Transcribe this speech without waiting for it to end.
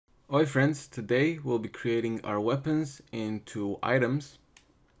Hi friends, today we'll be creating our weapons into items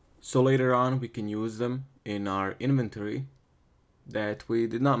so later on we can use them in our inventory that we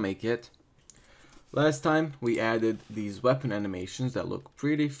did not make yet. Last time we added these weapon animations that look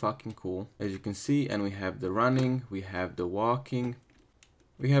pretty fucking cool, as you can see, and we have the running, we have the walking.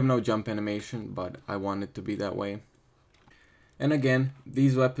 We have no jump animation, but I want it to be that way. And again,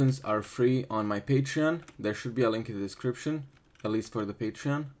 these weapons are free on my Patreon. There should be a link in the description, at least for the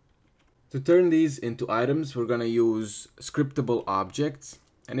Patreon. To turn these into items, we're gonna use scriptable objects.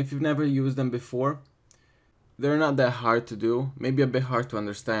 And if you've never used them before, they're not that hard to do, maybe a bit hard to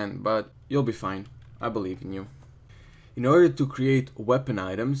understand, but you'll be fine. I believe in you. In order to create weapon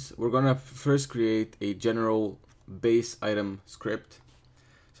items, we're gonna first create a general base item script.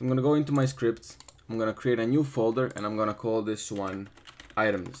 So I'm gonna go into my scripts, I'm gonna create a new folder, and I'm gonna call this one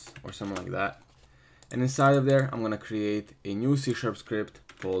items or something like that. And inside of there, I'm gonna create a new C# script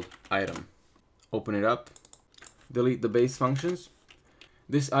called item. Open it up, delete the base functions.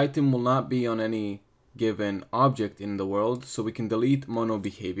 This item will not be on any given object in the world, so we can delete mono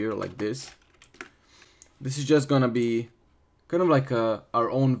behavior like this. This is just gonna be kind of like our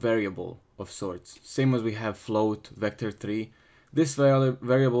own variable of sorts, same as we have float, vector3. This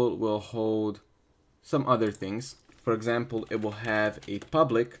variable will hold some other things. For example, it will have a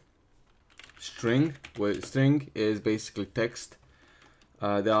public string, where string is basically text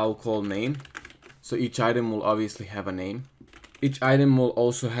that I'll call name. So each item will obviously have a name. Each item will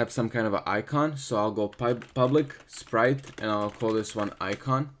also have some kind of an icon. So I'll go public sprite and I'll call this one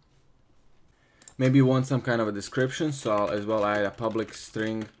icon. Maybe you want some kind of a description, so I'll as well add a public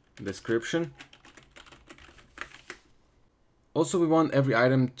string description. Also, we want every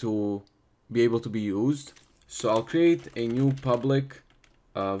item to be able to be used. So I'll create a new public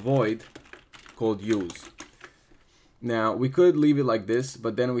void called use. Now we could leave it like this,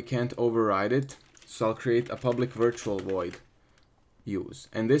 but then we can't override it. So I'll create a public virtual void use.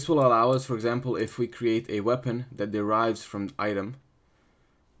 And this will allow us, for example, if we create a weapon that derives from the item,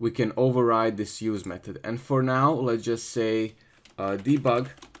 we can override this use method. And for now, let's just say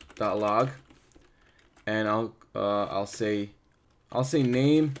debug.log, and I'll say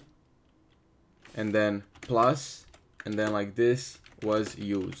name, and then plus, and then like this was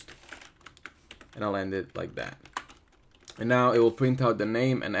used, and I'll end it like that. And now it will print out the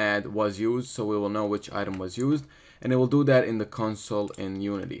name and add was used, so we will know which item was used, and it will do that in the console in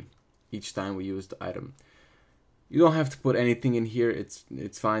Unity each time we use the item. You don't have to put anything in here, it's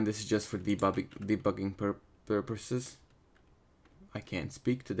fine. This is just for debugging purposes. I can't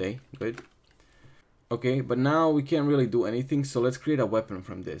speak today, good. Okay, but now we can't really do anything, so let's create a weapon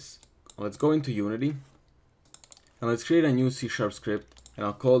from this. Let's go into Unity, and let's create a new C# script, and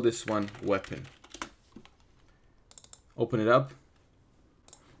I'll call this one weapon. Open it up.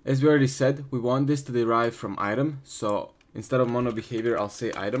 As we already said, we want this to derive from item, so instead of mono behavior, I'll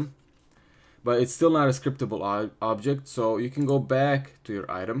say item. But it's still not a scriptable object, so you can go back to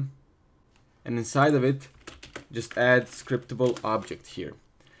your item, and inside of it, just add scriptable object here.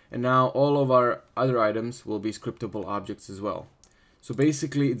 And now all of our other items will be scriptable objects as well. So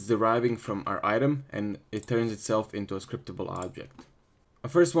basically it's deriving from our item and it turns itself into a scriptable object. I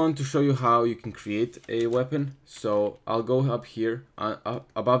first want to show you how you can create a weapon. So I'll go up here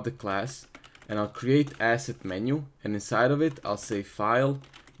above the class, and I'll create asset menu, and inside of it I'll say file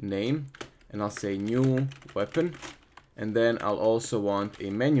name, and I'll say new weapon, and then I'll also want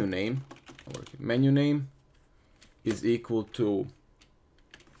a menu name, or menu name is equal to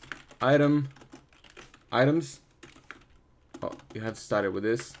items. Oh, you have to start it with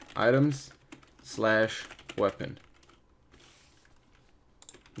this, items/weapon.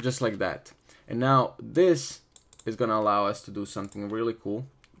 Just like that. And now this is gonna allow us to do something really cool,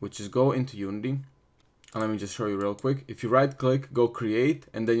 which is go into Unity. And let me just show you real quick. If you right click, go create,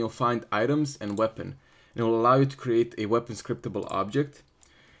 and then you'll find items and weapon. And it will allow you to create a weapon scriptable object.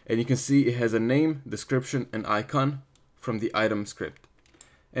 And you can see it has a name, description, and icon from the item script.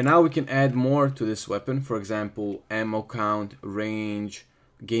 And now we can add more to this weapon. For example, ammo count, range,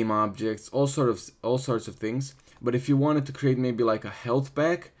 game objects, all sorts of things. But if you wanted to create maybe like a health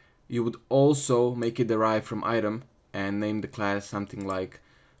pack, you would also make it derive from item and name the class something like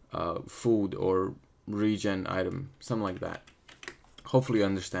food or regen item, something like that. Hopefully you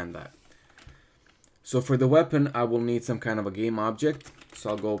understand that. So for the weapon, I will need some kind of a game object.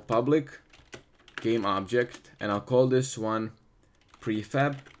 So I'll go public game object, and I'll call this one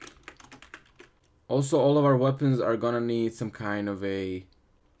prefab. Also, all of our weapons are gonna need some kind of a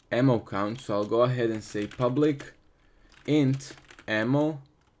ammo count, so I'll go ahead and say public int ammo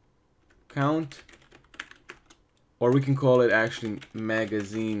count or we can call it actually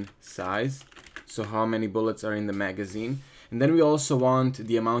magazine size, so how many bullets are in the magazine. And then we also want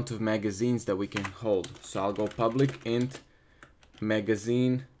the amount of magazines that we can hold, so I'll go public int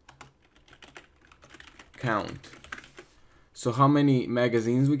magazine count, so how many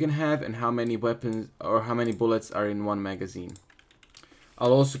magazines we can have and how many weapons or how many bullets are in one magazine.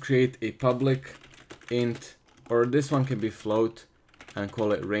 I'll also create a public int, or this one can be float, and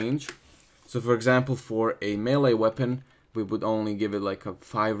call it range. So for example, for a melee weapon we would only give it like a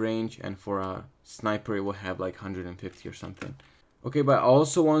 5 range, and for a sniper it will have like 150 or something. Okay, but I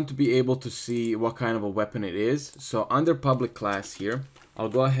also want to be able to see what kind of a weapon it is. So under public class here, I'll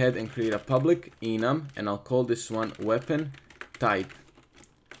go ahead and create a public enum, and I'll call this one weapon type.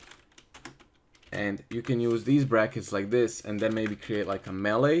 And you can use these brackets like this, and then maybe create like a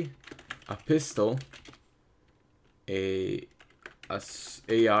melee, a pistol, a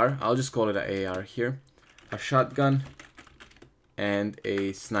AR, I'll just call it an AR here, a shotgun, and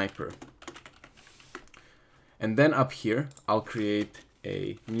a sniper. And then up here, I'll create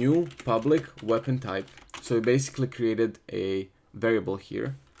a new public weapon type. So we basically created a variable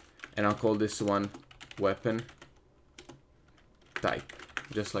here, and I'll call this one weapon type,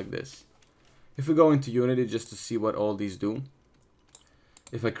 just like this. If we go into Unity just to see what all these do,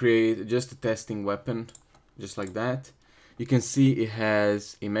 if I create just a testing weapon, just like that, you can see it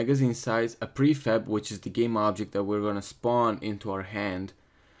has a magazine size, a prefab, which is the game object that we're going to spawn into our hand,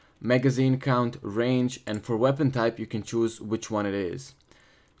 magazine count, range, and for weapon type you can choose which one it is.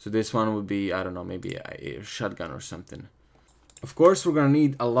 So this one would be, I don't know, maybe a shotgun or something. Of course we're going to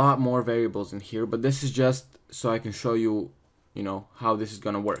need a lot more variables in here, but this is just so I can show you, how this is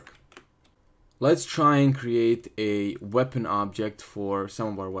going to work. Let's try and create a weapon object for some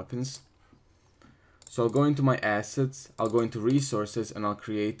of our weapons. So I'll go into my assets, I'll go into resources, and I'll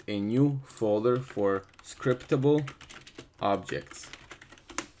create a new folder for scriptable objects.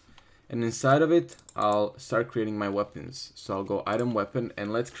 And inside of it, I'll start creating my weapons. So I'll go item weapon,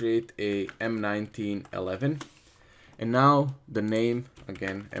 and let's create a M1911. And now the name,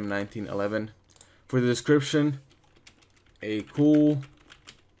 again, M1911. For the description, a cool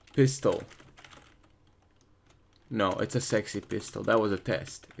pistol. No, it's a sexy pistol. That was a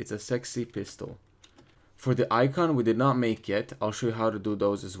test. It's a sexy pistol. For the icon, we did not make yet. I'll show you how to do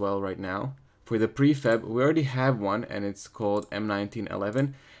those as well right now. For the prefab, we already have one, and it's called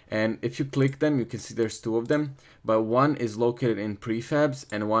M1911. And if you click them, you can see there's 2 of them. But one is located in prefabs,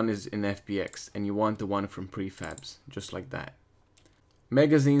 and one is in FPS. And you want the one from prefabs, just like that.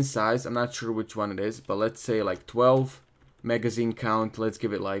 Magazine size, I'm not sure which one it is, but let's say like 12. Magazine count, let's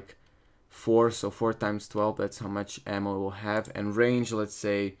give it like 4, so 4 times 12, that's how much ammo it will have. And range, let's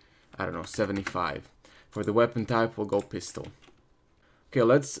say, I don't know, 75. For the weapon type, we'll go pistol. Okay,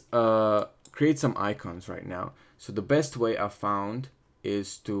 let's create some icons right now. So the best way I found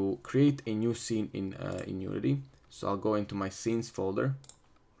is to create a new scene in Unity. So I'll go into my scenes folder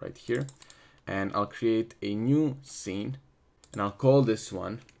right here, and I'll create a new scene, and I'll call this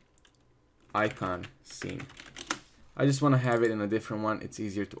one icon scene. I just want to have it in a different one, it's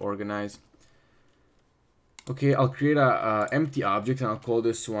easier to organize. Okay, I'll create a empty object, and I'll call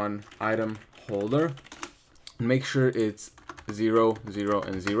this one item holder. Make sure it's 0, 0,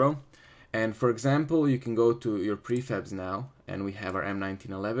 and 0. And for example, you can go to your prefabs now, and we have our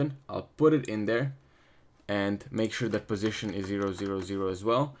M1911. I'll put it in there and make sure that position is 0, 0, 0 as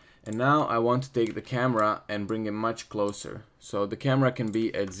well. And now I want to take the camera and bring it much closer. So the camera can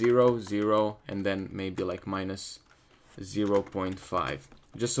be at 0, 0, and then maybe like minus 0.5,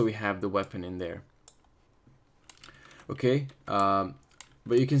 just so we have the weapon in there. Okay, but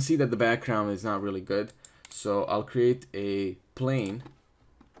you can see that the background is not really good. So I'll create a plane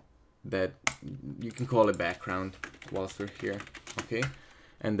that you can call it background whilst we're here. Okay,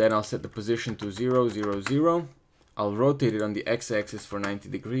 and then I'll set the position to 0, 0, 0. I'll rotate it on the x-axis for 90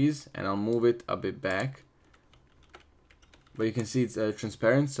 degrees, and I'll move it a bit back. But you can see it's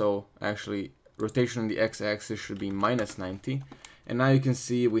transparent, so actually rotation on the x-axis should be minus 90. And now you can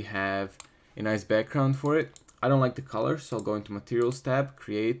see we have a nice background for it. I don't like the color, so I'll go into Materials tab,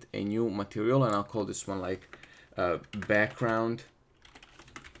 create a new material, and I'll call this one like background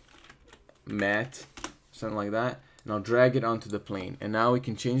matte, something like that. And I'll drag it onto the plane. And now we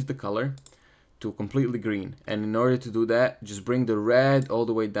can change the color to completely green. And in order to do that, just bring the red all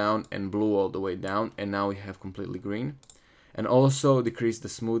the way down and blue all the way down. And now we have completely green. And also decrease the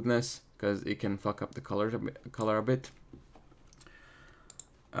smoothness, because it can fuck up the color a bit.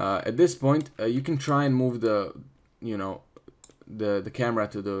 At this point, you can try and move the camera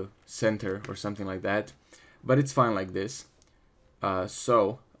to the center or something like that, but it's fine like this.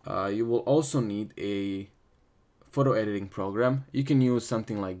 You will also need a photo editing program. You can use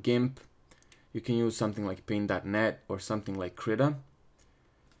something like GIMP, you can use something like Paint.net or something like Krita.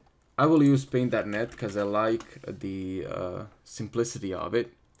 I will use Paint.net because I like the simplicity of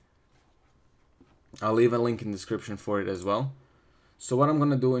it. I'll leave a link in the description for it as well. So what I'm going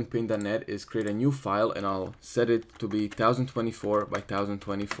to do in Paint.net is create a new file, and I'll set it to be 1024 by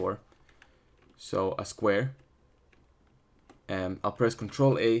 1024. So a square. And I'll press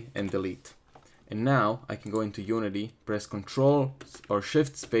Ctrl A and delete. And now I can go into Unity, press Ctrl or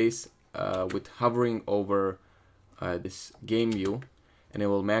Shift space with hovering over this game view, and it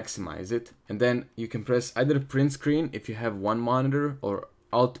will maximize it. And then you can press either print screen if you have one monitor, or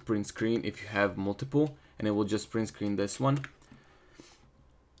Alt print screen if you have multiple, and it will just print screen this one.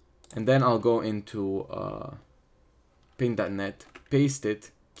 And then I'll go into Paint.net, paste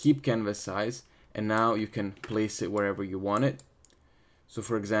it, keep canvas size, and now you can place it wherever you want it. So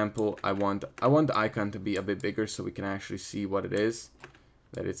for example, I want the icon to be a bit bigger so we can actually see what it is,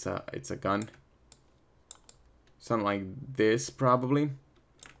 that it's a gun. Something like this probably.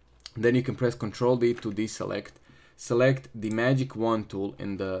 Then you can press Ctrl D to deselect. Select the magic wand tool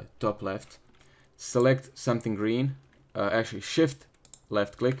in the top left. Select something green, actually Shift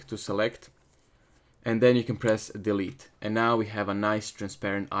left click to select, and then you can press delete. And now we have a nice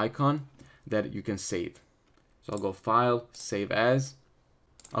transparent icon that you can save. So I'll go File, Save As.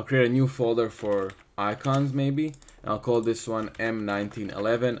 I'll create a new folder for icons maybe, and I'll call this one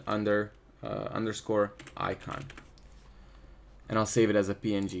M1911 underscore icon. And I'll save it as a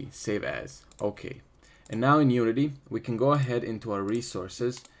PNG, Save As. Okay. And now in Unity, we can go ahead into our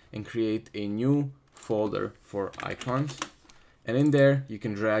resources and create a new folder for icons. And in there, you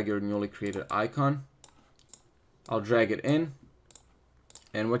can drag your newly created icon. I'll drag it in.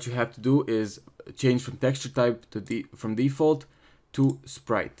 And what you have to do is change from texture type to from default to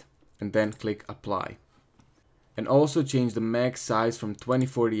sprite, and then click apply. And also change the max size from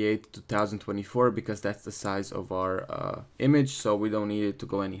 2048 to 1024 because that's the size of our image, so we don't need it to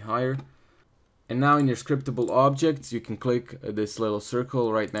go any higher. And now in your scriptable objects, you can click this little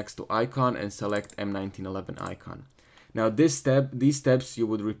circle right next to icon and select M1911 icon. Now these steps you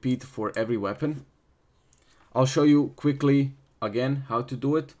would repeat for every weapon. I'll show you quickly again how to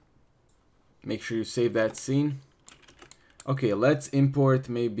do it. Make sure you save that scene. Okay, let's import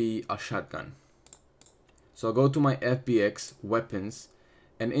maybe a shotgun. So I'll go to my FPS weapons,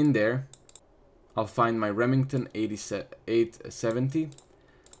 and in there I'll find my Remington 870.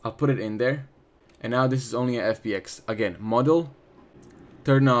 I'll put it in there. And now this is only a FBX. Again, model,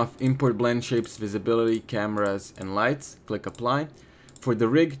 turn off import blend shapes, visibility, cameras, and lights. Click apply. For the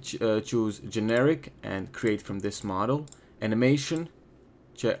rig, choose generic and create from this model. Animation,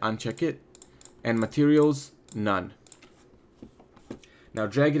 uncheck it. And materials, none. Now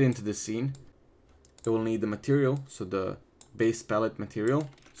drag it into the scene. It will need the material, so the base palette material,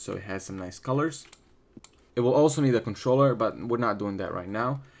 so it has some nice colors. It will also need a controller, but we're not doing that right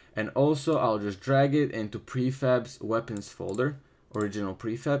now. And also I'll just drag it into prefabs weapons folder, original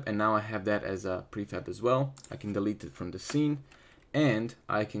prefab, and now I have that as a prefab as well. I can delete it from the scene, and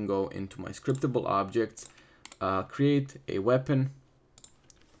I can go into my scriptable objects, create a weapon.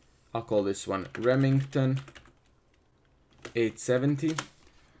 I'll call this one Remington 870.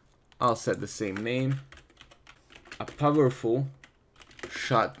 I'll set the same name, a powerful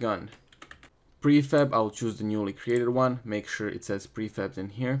shotgun. Prefab, I'll choose the newly created one. Make sure it says prefabs in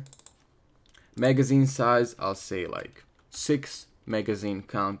here. Magazine size, I'll say like 6. Magazine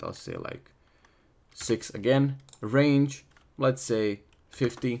count, I'll say like 6 again. Range, let's say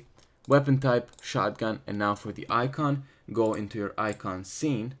 50. Weapon type, shotgun. And now for the icon, go into your icon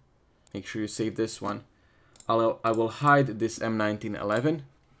scene. Make sure you save this one. I will hide this M1911,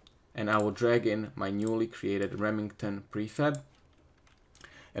 and I will drag in my newly created Remington prefab.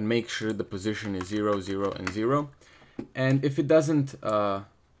 And make sure the position is 0, 0, and 0. And if it doesn't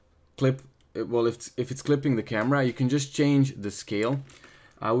clip, well, if it's clipping the camera, you can just change the scale.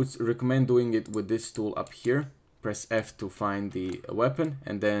 I would recommend doing it with this tool up here. Press F to find the weapon,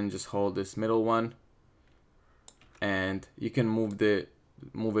 and then just hold this middle one. And you can move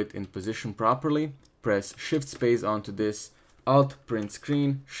it in position properly. Press Shift space onto this, Alt print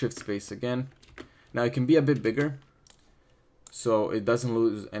screen, Shift space again. Now it can be a bit bigger, so it doesn't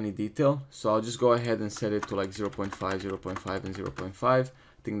lose any detail. So I'll just go ahead and set it to like 0.5, 0.5, and 0.5. I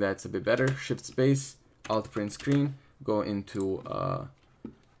think that's a bit better. Shift space, Alt print screen, go into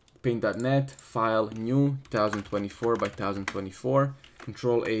Paint.net, File, New, 1024 by 1024,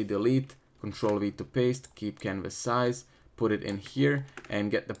 Control A, delete, Control V to paste, keep canvas size, put it in here, and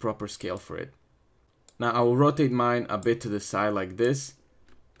get the proper scale for it. Now I will rotate mine a bit to the side like this,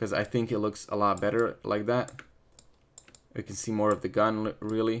 because I think it looks a lot better like that. You can see more of the gun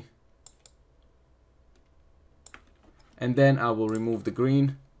really. And then I will remove the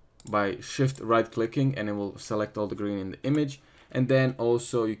green by shift right clicking, and it will select all the green in the image. And then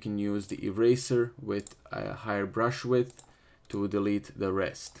also you can use the eraser with a higher brush width to delete the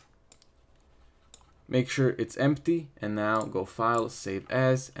rest. Make sure it's empty, and now go File, Save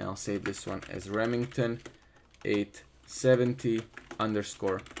As, and I'll save this one as Remington 870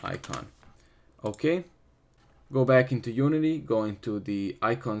 _ icon. Okay, go back into Unity, go into the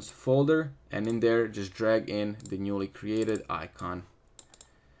icons folder, and in there just drag in the newly created icon.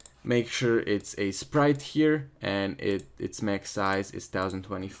 Make sure it's a sprite here, and its max size is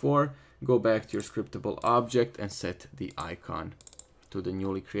 1024. Go back to your scriptable object and set the icon to the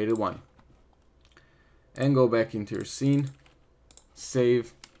newly created one. And go back into your scene,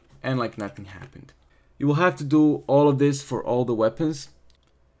 save, and like nothing happened. You will have to do all of this for all the weapons.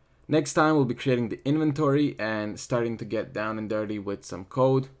 Next time we'll be creating the inventory and starting to get down and dirty with some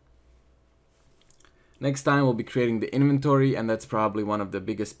code. Next time we'll be creating the inventory, and that's probably one of the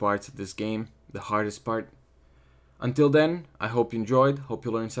biggest parts of this game, the hardest part. Until then, I hope you enjoyed, hope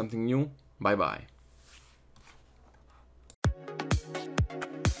you learned something new. Bye bye.